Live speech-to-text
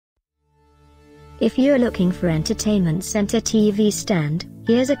If you're looking for entertainment center TV stand,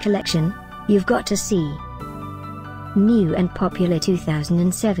 here's a collection you've got to see. New and popular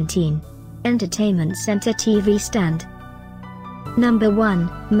 2017 entertainment center TV stand. Number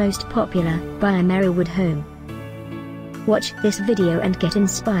 1, most popular, by Ameriwood Home. Watch this video and get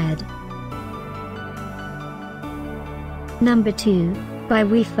inspired. Number 2, by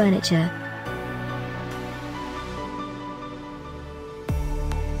We Furniture.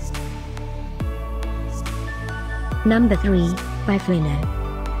 Number 3, by Furinno.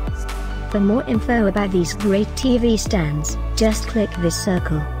 For more info about these great TV stands, just click this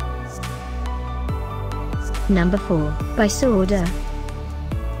circle. Number 4, by Sauder.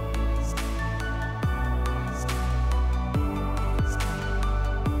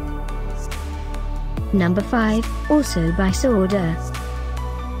 Number 5, also by Sauder.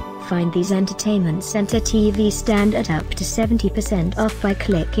 Find these entertainment center TV stand at up to 70% off by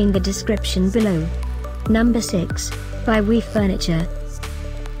clicking the description below. Number 6, by We Furniture.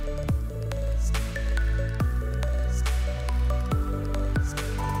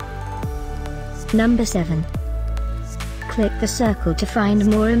 Number 7. Click the circle to find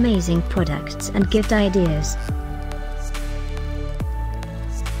more amazing products and gift ideas.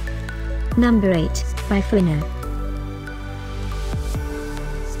 Number 8, by Furinno.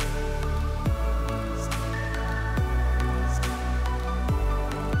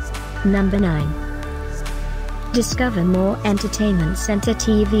 Number 9. Discover more entertainment center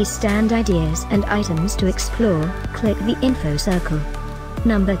TV stand ideas and items to explore, click the info circle.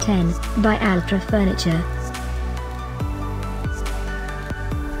 Number 10, by Ultra Furniture.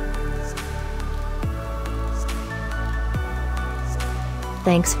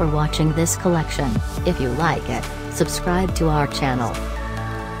 Thanks for watching this collection. If you like it, subscribe to our channel.